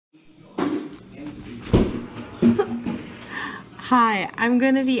Hi, I'm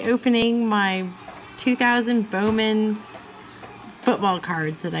going to be opening my 2000 Bowman football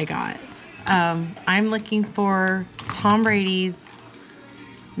cards that I got. I'm looking for Tom Brady's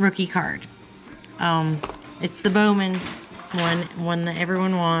rookie card. It's the Bowman one that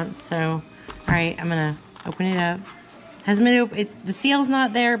everyone wants. So, alright, I'm going to open it up. Hasn't been open. The seal's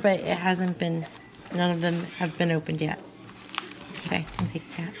not there, but it hasn't been. None of them have been opened yet. Okay, I'll take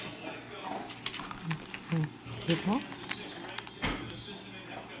that. See it all?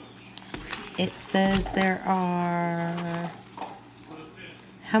 It says there are,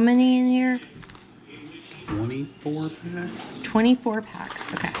 how many in here? 24 packs. 24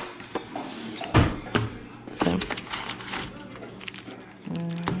 packs, okay. So,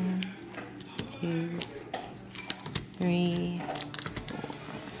 1, 2, 3, 4,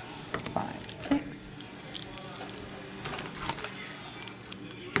 5, 6.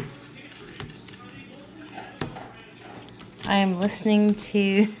 I am listening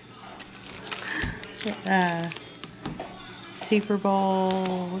to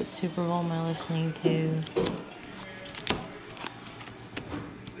Superbowl. What Superbowl am I listening to?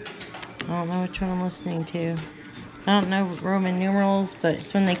 I don't know which one I'm listening to. I don't know Roman numerals, but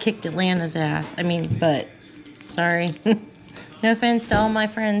it's when they kicked Atlanta's ass. I mean, but, sorry. No offense to all my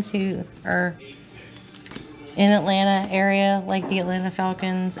friends who are in Atlanta area, like the Atlanta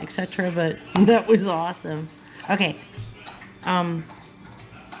Falcons, etc., but that was awesome. Okay.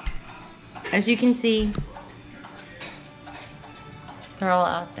 As you can see, they're all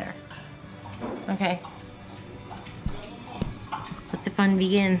out there. Okay. Let the fun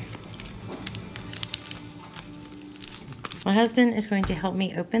begin. My husband is going to help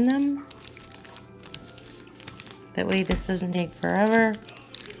me open them. That way this doesn't take forever.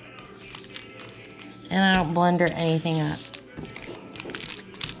 And I don't blunder anything up.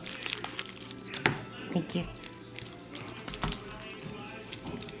 Thank you.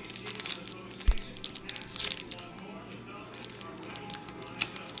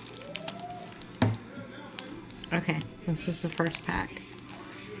 Okay, this is the first pack.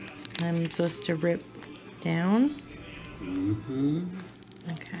 I'm supposed to rip down.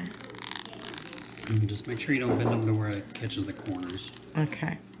 Okay. And just make sure you don't bend them to where it catches the corners.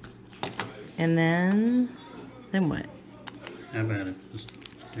 Okay. And then what? How about it? Just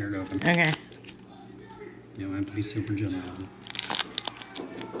tear it open. Okay. You don't have to be super gentle.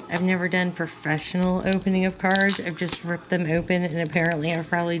 I've never done professional opening of cards. I've just ripped them open, and apparently I've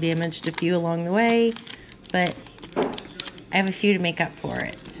probably damaged a few along the way. But I have a few to make up for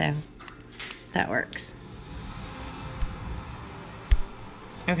it, so that works.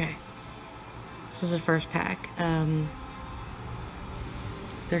 Okay, this is the first pack.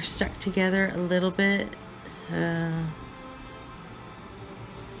 They're stuck together a little bit. Am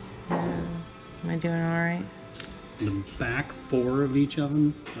I doing all right? The back 4 of each of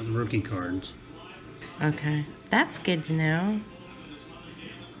them are the rookie cards. Okay, that's good to know.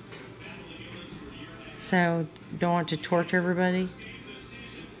 So, don't want to torture everybody?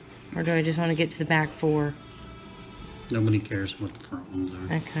 Or do I just want to get to the back 4? Nobody cares what the front ones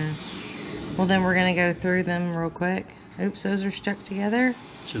are. Okay. Well, then we're going to go through them real quick. Oops, those are stuck together.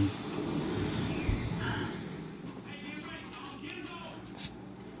 Should.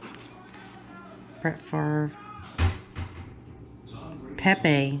 Brett Favre.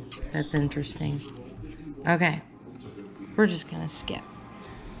 Pepe. That's interesting. Okay. We're just going to skip.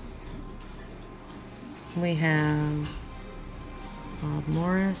 We have Bob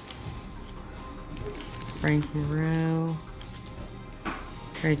Morris, Frank Moreau,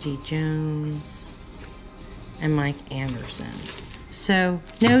 Reggie Jones, and Mike Anderson. So,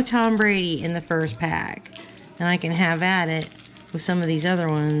 no Tom Brady in the first pack. And I can have at it with some of these other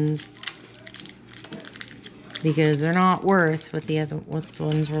ones because they're not worth what the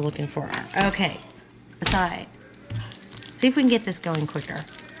ones we're looking for are. Okay, aside. See if we can get this going quicker.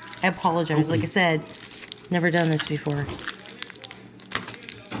 I apologize. Like I said, never done this before.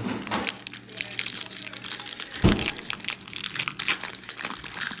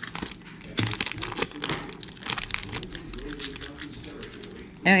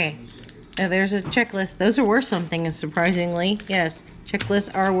 Okay. Oh, there's a checklist. Those are worth something, surprisingly. Yes,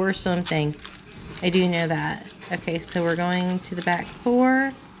 checklists are worth something. I do know that. Okay, so we're going to the back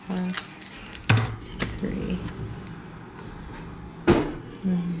 4. 1, 2, 3.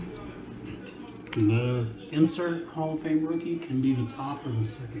 The insert Hall of Fame rookie can be the top or the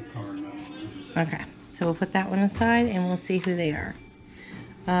second card. Okay, so we'll put that one aside and we'll see who they are.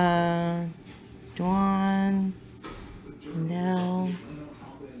 Dwan, Nell,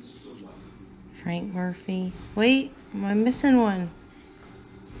 Frank Murphy. Wait, am I missing one?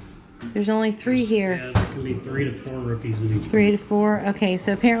 There's only 3 here. Yeah, there can be 3 to 4 rookies in each. 3 to 4. Okay,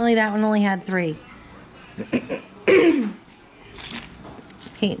 so apparently that one only had 3.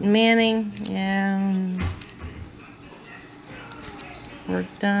 Peyton Manning. Yeah. Work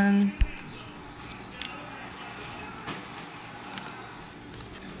done.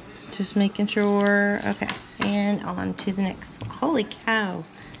 Just making sure. Okay. And on to the next one. Holy cow.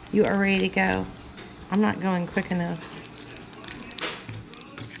 You are ready to go. I'm not going quick enough.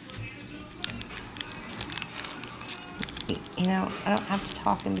 You know, I don't have to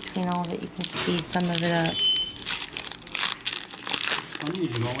talk in between all of it. You can speed some of it up. It's funny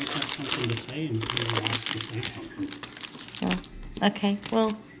is you always have something to say and you're asked to say something. Well, okay,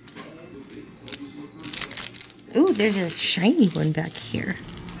 well. Ooh, there's a shiny one back here.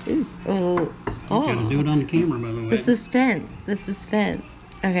 Ooh, oh. You gotta do it on the camera, by the way. The suspense. The suspense.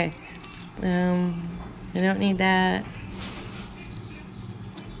 Okay. I don't need that.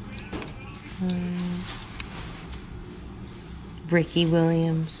 Ricky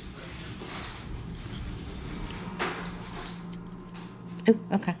Williams. Oh,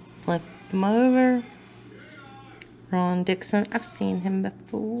 okay. Flip him over. Ron Dixon. I've seen him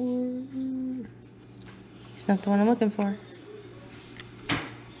before. He's not the one I'm looking for.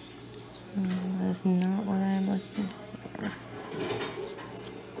 That's not what I'm looking for.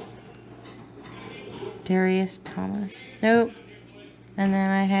 Darius Thomas. Nope. And then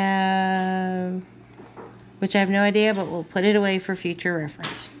I have, which I have no idea, but we'll put it away for future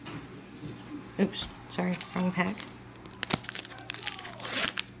reference. Oops. Sorry. Wrong pack.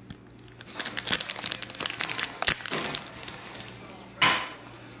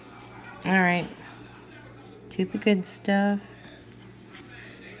 All right. To the good stuff.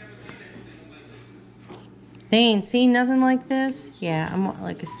 They ain't seen nothing like this. Yeah, I'm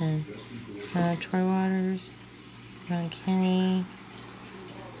like I said. Troy Waters, John Kenny,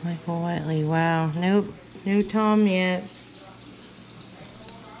 Michael Whiteley. Wow, nope, no Tom yet.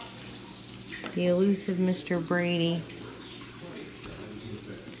 The elusive Mr. Brady.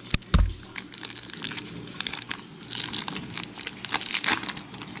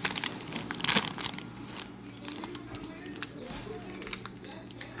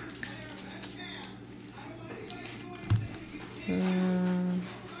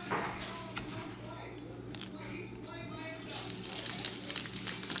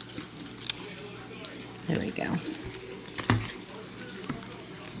 There we go.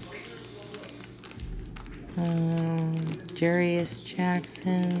 Jarius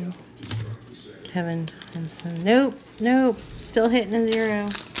Jackson, Kevin Thompson. Nope, nope. Still hitting a 0.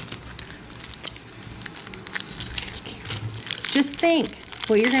 Just think,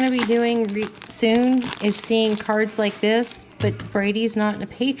 what you're going to be doing soon is seeing cards like this, but Brady's not in a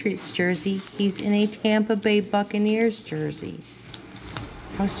Patriots jersey. He's in a Tampa Bay Buccaneers jersey.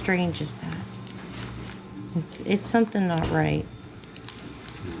 How strange is that? It's something not right.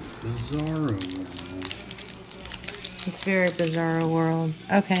 It's bizarro. It's very bizarro world.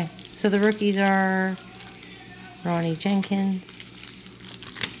 Okay, so the rookies are Ronnie Jenkins,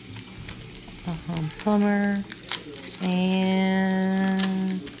 Plummer,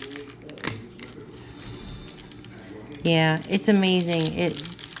 and yeah, it's amazing. It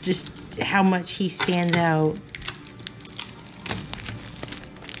just how much he stands out.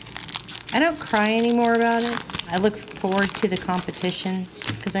 I don't cry anymore about it. I look forward to the competition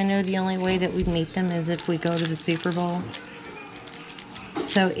because I know the only way that we meet them is if we go to the Super Bowl.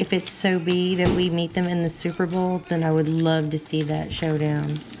 So if it's so be that we meet them in the Super Bowl, then I would love to see that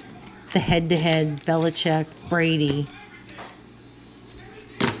showdown. The head-to-head Belichick, Brady.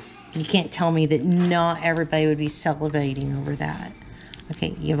 You can't tell me that not everybody would be salivating over that.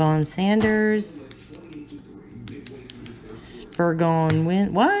 Okay, Yvonne Sanders. Spurgon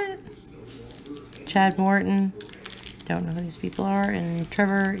Win. What? Chad Morton, don't know who these people are, and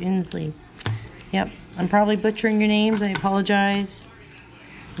Trevor Inslee. Yep, I'm probably butchering your names. I apologize.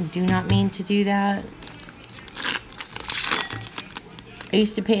 I do not mean to do that. I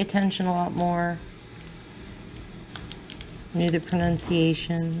used to pay attention a lot more. Knew the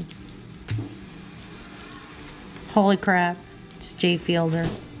pronunciations. Holy crap, it's Jay Fielder.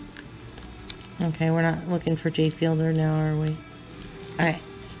 Okay, we're not looking for Jay Fielder now, are we? Alright.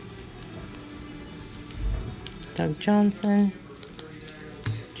 Doug Johnson,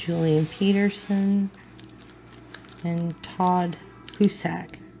 Julian Peterson, and Todd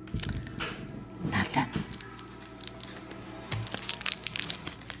Husak. Nothing.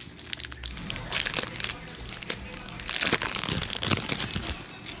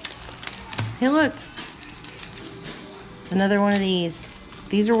 Hey, look. Another one of these.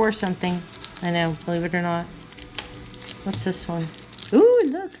 These are worth something. I know, believe it or not. What's this one? Ooh,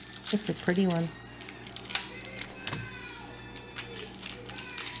 look. It's a pretty one.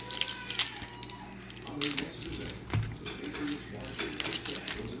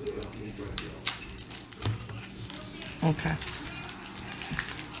 Okay.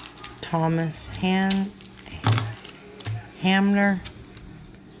 Thomas Hamner,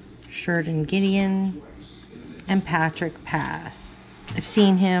 Sheridan Gideon, and Patrick Pass. I've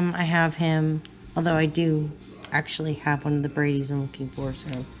seen him. I have him. Although I do actually have one of the Bradys I'm looking for,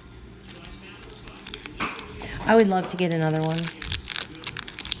 so I would love to get another one.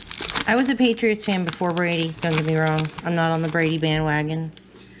 I was a Patriots fan before Brady, don't get me wrong. I'm not on the Brady bandwagon.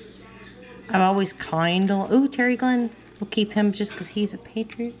 I've always kind of... Ooh, Terry Glenn. We'll keep him just because he's a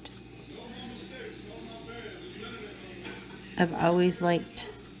Patriot. I've always liked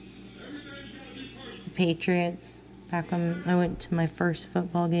the Patriots. Back when I went to my first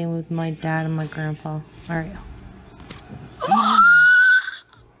football game with my dad and my grandpa. All right.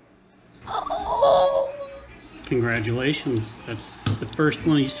 Oh. Congratulations. That's the first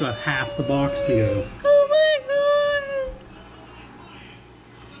one. You still have half the box to go. Oh my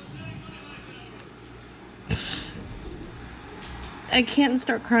God. I can't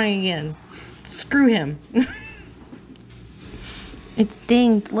start crying again. Screw him. It's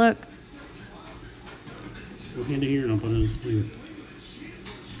dinged. Look. Go hand it here and I'll put it in the sleeve.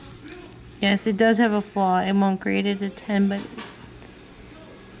 Yes, it does have a flaw. It won't grade it a 10,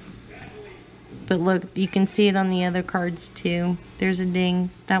 but look, you can see it on the other cards too. There's a ding.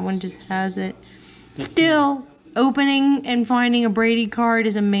 That one just has it. Still, opening and finding a Brady card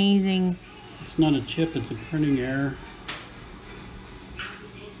is amazing. It's not a chip, it's a printing error.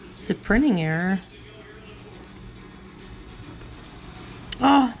 It's a printing error.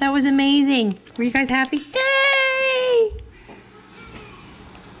 Oh, that was amazing. Were you guys happy? Yay!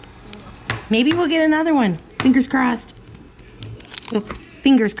 Maybe we'll get another one. Fingers crossed. Oops,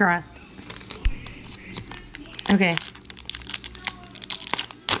 fingers crossed. Okay.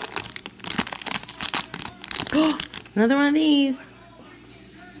 Another one of these.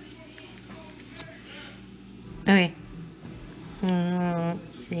 Okay.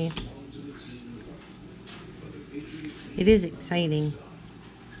 Let's see. It is exciting.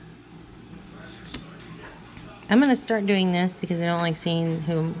 I'm going to start doing this because I don't like seeing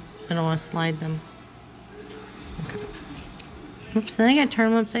who... I don't want to slide them. Okay. Oops, then I got to turn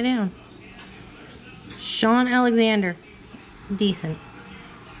them upside down. Sean Alexander. Decent.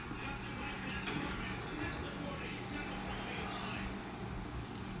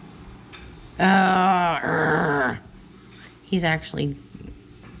 He's actually...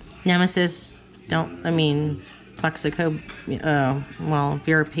 Nemesis. Plexico. Well, if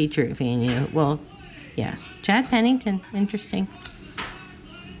you're a Patriot fan, you know. Well, yes. Chad Pennington. Interesting.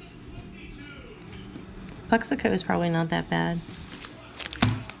 Plexico is probably not that bad.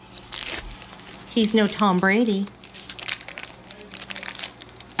 He's no Tom Brady.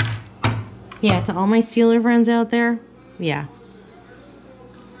 Yeah, to all my Steeler friends out there, yeah.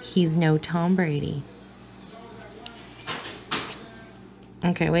 He's no Tom Brady.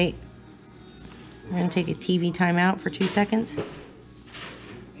 Okay, wait. I'm going to take a TV timeout for 2 seconds.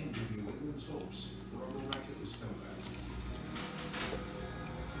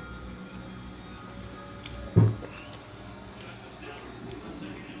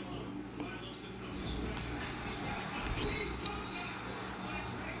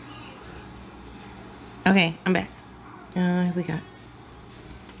 Okay, I'm back. Who we got?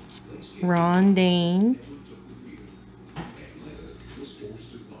 Ron Dane.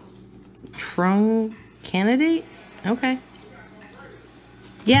 Trung candidate? Okay.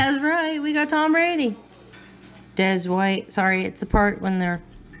 Yeah, that's right. We got Tom Brady. Des White. Sorry, it's the part when they're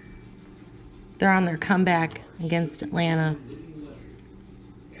on their comeback against Atlanta.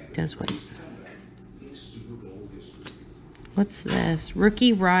 Des White. What's this?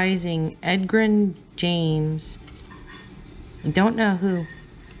 Rookie Rising. Edgren James. I don't know who,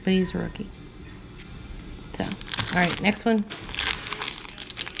 but he's a rookie. So, all right, next one.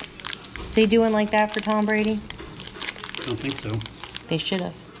 They doing like that for Tom Brady? I don't think so. They should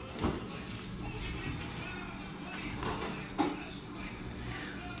have.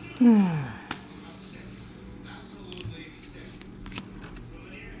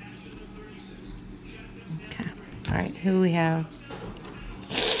 Okay. All right, who we have?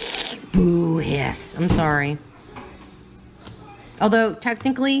 Boo hiss. I'm sorry. Although,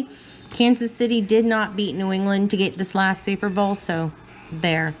 technically, Kansas City did not beat New England to get this last Super Bowl, so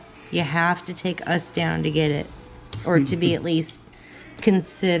there. You have to take us down to get it. Or to be at least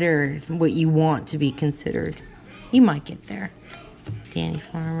considered what you want to be considered. You might get there. Danny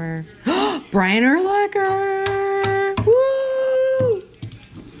Farmer. Brian Urlacher! Woo!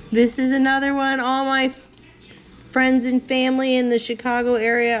 This is another one. All my friends and family in the Chicago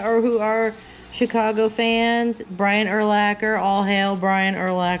area or who are Chicago fans. Brian Urlacher. All hail Brian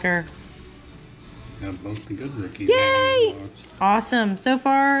Urlacher. Got both the good rookies. Yay! Awesome. So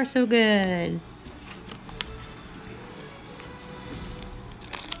far, so good.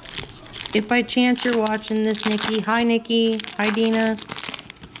 If by chance you're watching this, Nikki. Hi, Nikki. Hi, Dina.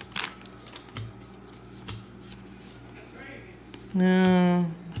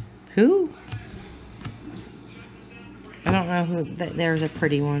 Who? I don't know who. There's a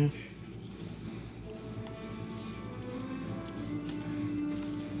pretty one.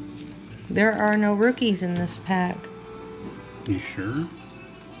 There are no rookies in this pack. You sure?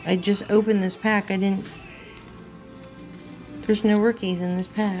 I just opened this pack. I didn't. There's no rookies in this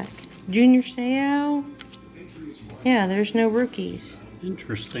pack. Junior Seau? Yeah, there's no rookies.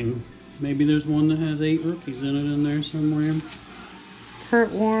 Interesting. Maybe there's one that has 8 rookies in it in there somewhere.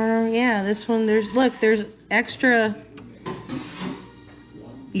 Kurt Warner. Yeah, this one. There's extra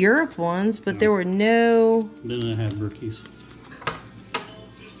Europe ones, but there were no. Didn't have rookies.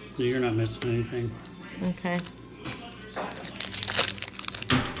 So you're not missing anything. Okay.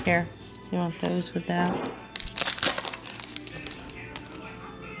 Here. You want those with that?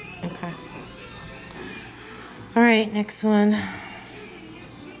 Okay. All right, next one.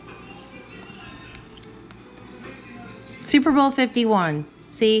 Super Bowl 51.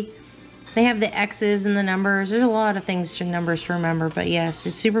 See, they have the X's and the numbers. There's a lot of things to numbers to remember, but yes,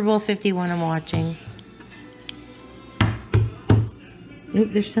 it's Super Bowl 51 I'm watching.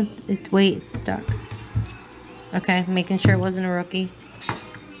 Oop, there's something. Wait, it's stuck. Okay, making sure it wasn't a rookie.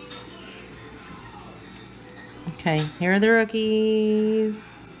 Okay, here are the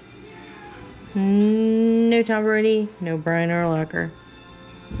rookies. No Tom Brady, no Brian Urlacher.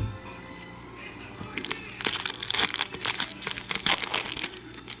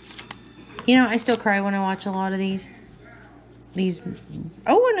 You know, I still cry when I watch a lot of these.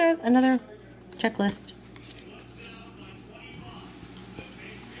 Oh, another checklist.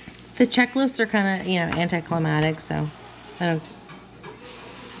 The checklists are kind of, you know, anticlimactic, so I don't.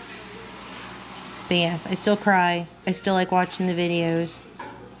 But yes, I still cry. I still like watching the videos.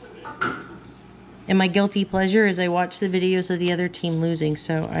 And my guilty pleasure is I watch the videos of the other team losing,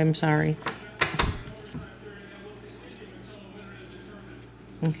 so I'm sorry.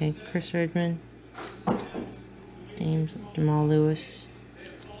 Okay, Chris Redmond. James Jamal Lewis.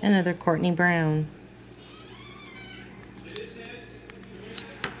 Another Courtney Brown.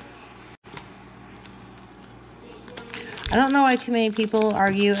 I don't know why too many people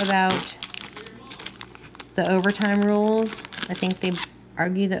argue about the overtime rules. I think they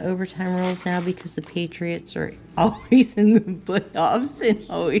argue the overtime rules now because the Patriots are always in the playoffs and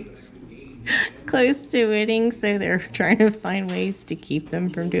always close to winning, so they're trying to find ways to keep them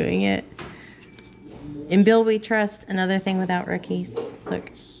from doing it. In Bill we trust, another thing without rookies.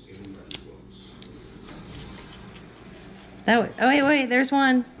 Look. Oh wait, there's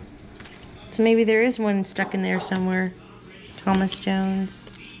one. So maybe there is one stuck in there somewhere. Thomas Jones.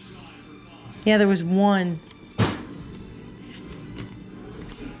 Yeah, there was one.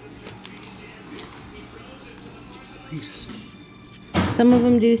 Some of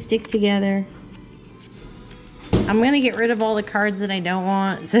them do stick together. I'm going to get rid of all the cards that I don't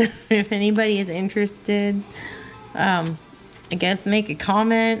want. So if anybody is interested, I guess make a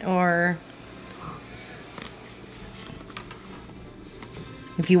comment, or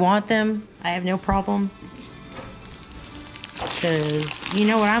if you want them, I have no problem. Because you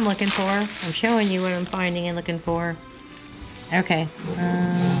know what I'm looking for. I'm showing you what I'm finding and looking for. Okay.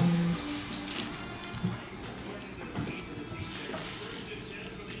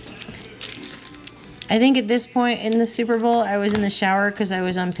 I think at this point in the Super Bowl, I was in the shower because I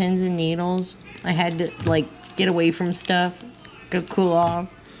was on pins and needles. I had to, like, get away from stuff, go cool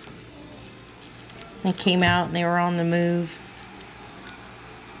off. I came out and they were on the move.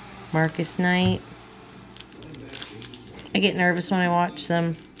 Marcus Knight. I get nervous when I watch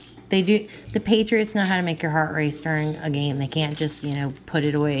them. They do. The Patriots know how to make your heart race during a game. They can't just, you know, put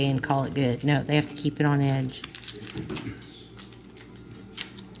it away and call it good. No, they have to keep it on edge.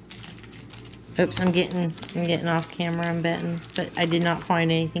 Oops, I'm getting off camera, I'm betting. But I did not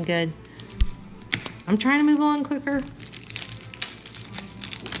find anything good. I'm trying to move along quicker.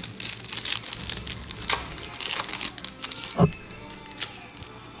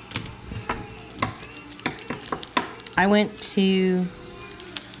 I went to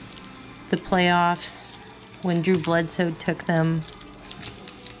the playoffs when Drew Bledsoe took them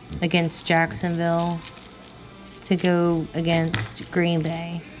against Jacksonville to go against Green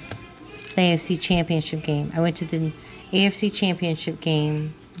Bay. The AFC Championship game. I went to the AFC Championship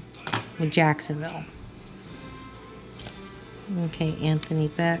game with Jacksonville. Okay, Anthony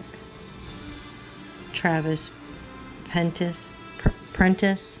Beck. Travis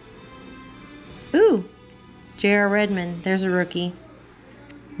Prentice. Ooh, J.R. Redmond. There's a rookie.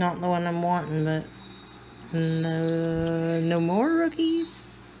 Not the one I'm wanting, but no more rookies.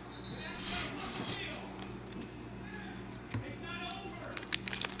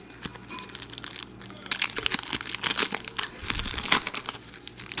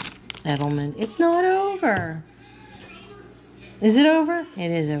 Edelman. It's not over. Is it over?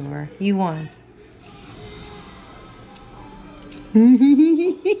 It is over. You won.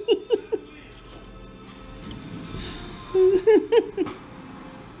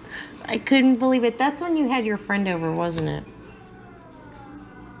 I couldn't believe it. That's when you had your friend over, wasn't it?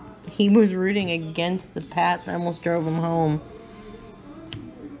 He was rooting against the Pats. I almost drove him home.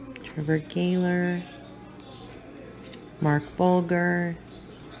 Trevor Gaylor. Mark Bulger.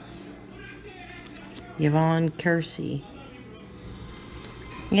 Yvonne Kersey.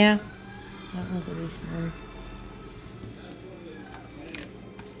 Yeah, that one's a return.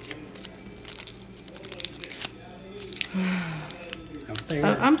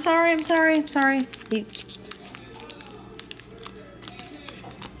 Oh, I'm sorry. I'm sorry.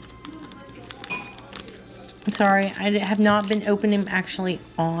 I have not been opening actually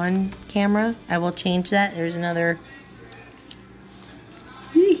on camera. I will change that. There's another.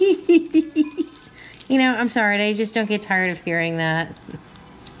 You know, I'm sorry. I just don't get tired of hearing that.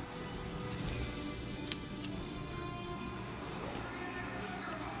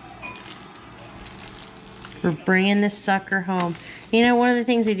 We're bringing this sucker home. You know, one of the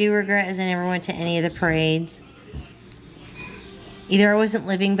things I do regret is I never went to any of the parades. Either I wasn't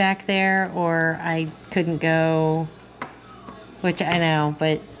living back there or I couldn't go, which I know,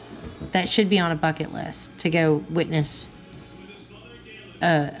 but that should be on a bucket list to go witness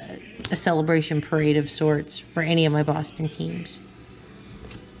a celebration parade of sorts for any of my Boston teams.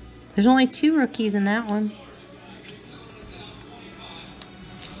 There's only 2 rookies in that one.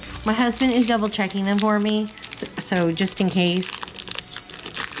 My husband is double checking them for me, so just in case.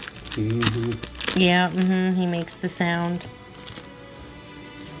 Mm-hmm. Yeah, he makes the sound.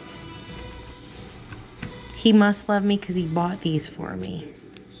 He must love me because he bought these for me.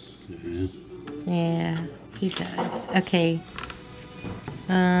 Yeah, he does. Okay.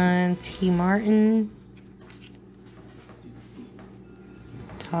 T. Martin.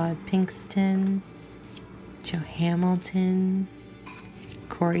 Todd Pinkston. Joe Hamilton.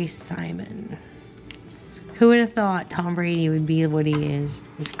 Corey Simon. Who would have thought Tom Brady would be what he is?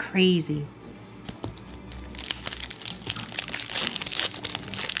 It's crazy.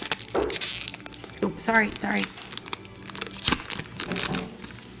 Oh, sorry.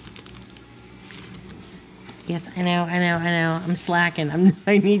 Yes, I know. I'm slacking.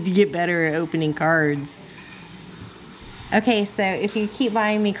 I need to get better at opening cards. Okay, so if you keep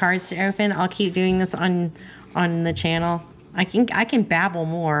buying me cards to open, I'll keep doing this on the channel. I can babble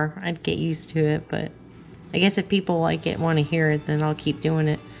more. I'd get used to it, but I guess if people like it, want to hear it, then I'll keep doing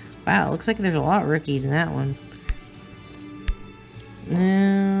it. Wow, it looks like there's a lot of rookies in that one.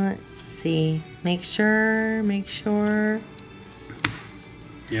 Let's see. Make sure. You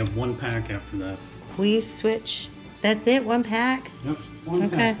have 1 pack after that. Will you switch? That's it? 1 pack? Yep, 1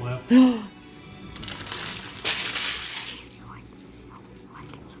 Okay. pack left.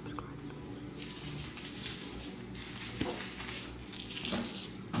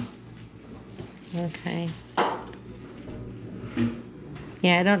 Okay.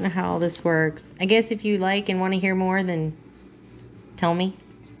 Yeah, I don't know how all this works. I guess if you like and want to hear more, then tell me.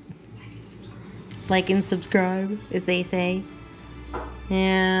 Like and subscribe, as they say.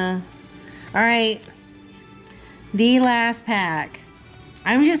 Yeah. Alright. The last pack.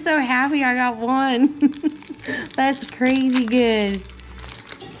 I'm just so happy I got 1. That's crazy good.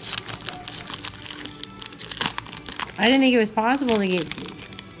 I didn't think it was possible to get...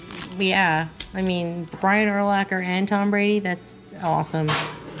 Yeah. I mean, Brian Urlacher and Tom Brady, that's awesome.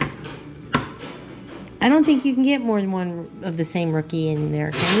 I don't think you can get more than 1 of the same rookie in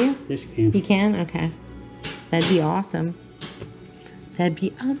there, can you? Yes, you can. You can? Okay. That'd be awesome. That'd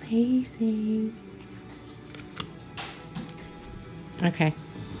be amazing. Okay.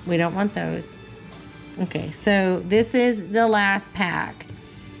 We don't want those. Okay, so this is the last pack.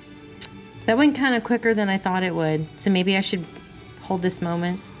 That went kind of quicker than I thought it would. So maybe I should hold this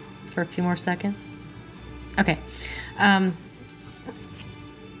moment for a few more seconds. Okay.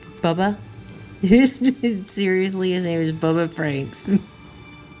 Bubba. Seriously, his name is Bubba Franks.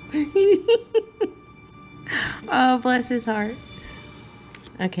 Oh, bless his heart.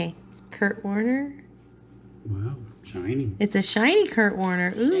 Okay. Kurt Warner. Wow. Shiny. It's a shiny Kurt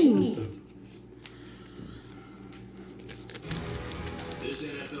Warner. Ooh. So,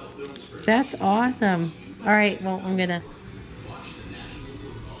 That's awesome. All right, well, I'll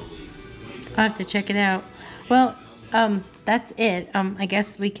have to check it out. Well, that's it. I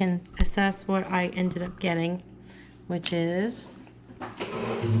guess we can assess what I ended up getting, which is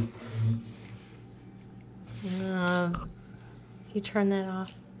you turn that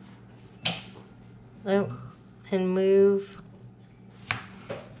off. Oh, and move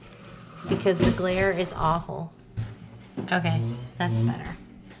because the glare is awful. Okay, that's better.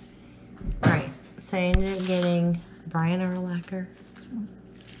 All right, so I ended up getting Brian Urlacher,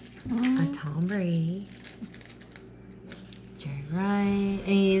 a Tom Brady, Jerry Rice. And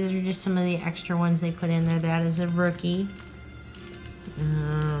these are just some of the extra ones they put in there. That is a rookie.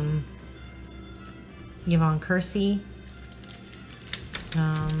 Yvonne Kersey.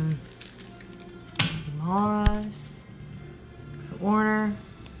 Moss. Warner.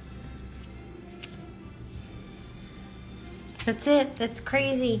 That's it. That's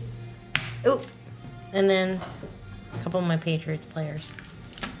crazy. Oh, and then a couple of my Patriots players.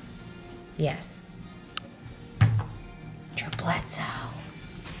 Yes. Drew Bledsoe.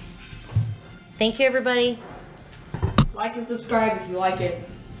 Thank you, everybody. Like and subscribe if you like it.